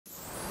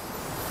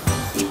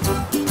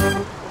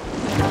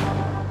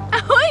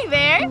Ahoy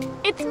there!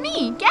 It's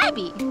me,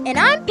 Gabby. And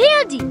I'm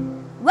Pandy.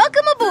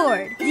 Welcome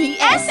aboard the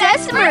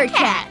SS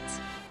MerCat.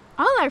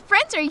 All our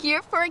friends are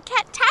here for a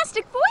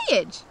cat-tastic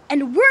voyage.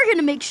 And we're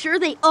gonna make sure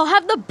they all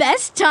have the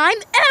best time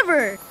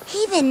ever.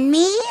 Even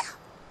me?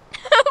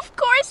 Of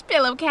course,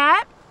 Pillow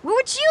Cat. What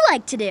would you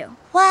like to do?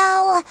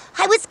 Well,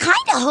 I was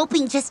kind of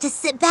hoping just to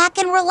sit back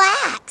and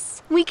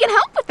relax. We can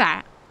help with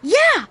that.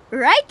 Yeah,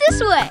 right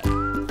this way.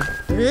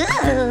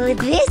 Ooh,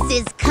 this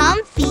is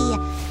comfy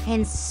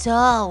and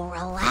so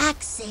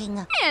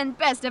relaxing. And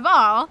best of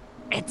all,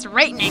 it's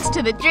right next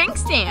to the drink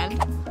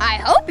stand. I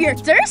hope you're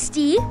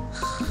thirsty.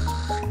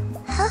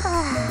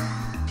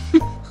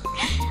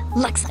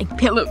 Looks like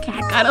Pillow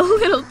Cat got a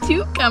little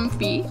too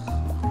comfy.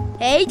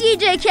 Hey,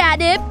 DJ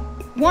Catnip.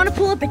 Want to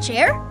pull up a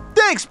chair?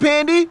 Thanks,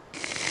 Pandy.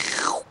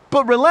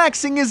 But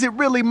relaxing isn't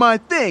really my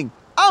thing.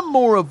 I'm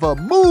more of a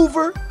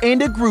mover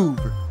and a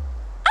groover.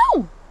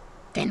 Oh,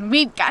 then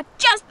we've got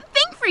just the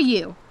thing for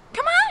you.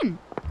 Come on.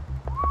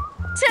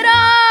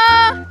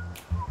 Ta-da!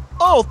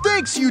 Oh,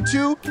 thanks, you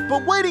two.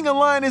 But waiting in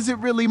line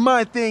isn't really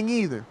my thing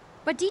either.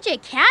 But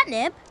DJ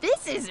Catnip,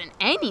 This isn't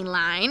any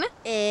line.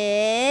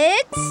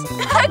 it's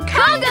a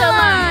conga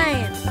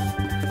line!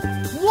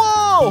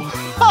 Whoa!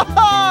 Ha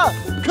ha!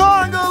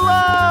 Conga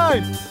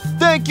line!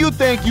 Thank you,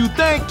 thank you,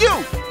 thank you!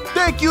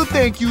 Thank you,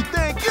 thank you,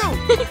 thank you!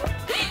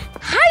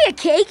 Hiya,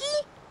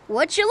 Cakey!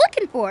 What you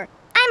looking for?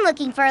 I'm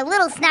looking for a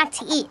little snack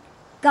to eat.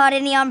 Got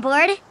any on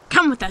board?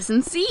 Come with us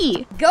and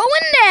see.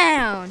 Going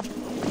down!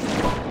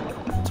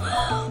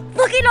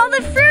 Look at all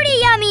the fruity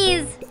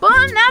yummies!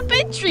 Bon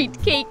appetit,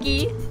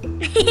 Cakey.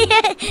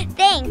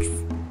 Thanks.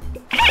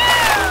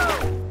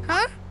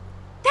 Huh?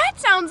 That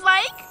sounds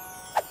like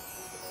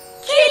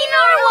Kitty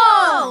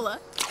Narwhal!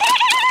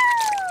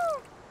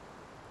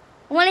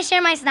 Want to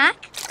share my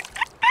snack?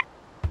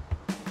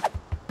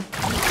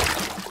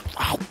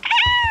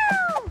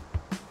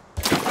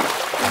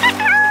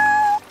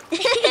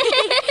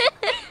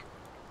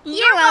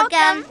 You're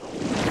welcome.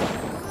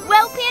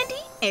 Well,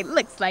 Pandy, it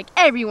looks like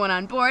everyone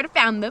on board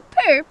found the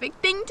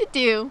perfect thing to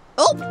do.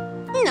 Oh,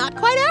 not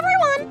quite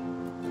everyone.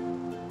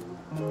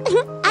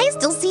 I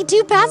still see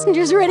 2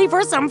 passengers ready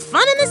for some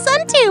fun in the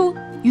sun, too.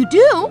 You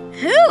do?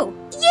 Who?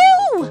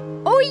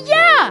 You! Oh,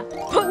 yeah!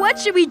 But what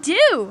should we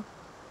do?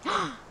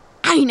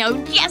 I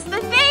know just the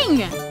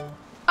thing!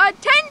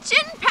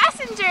 Attention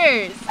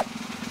passengers!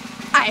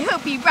 I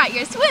hope you brought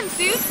your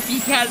swimsuits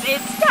because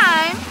it's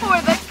time for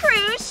the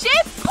cruise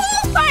ship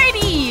pool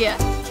party!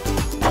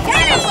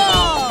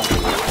 Cannonball!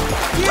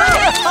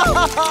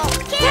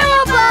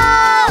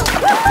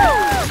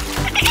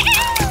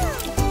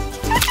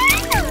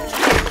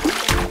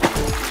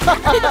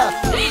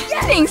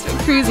 Thanks for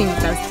cruising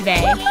with us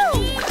today.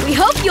 We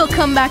hope you'll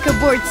come back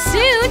aboard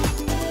soon.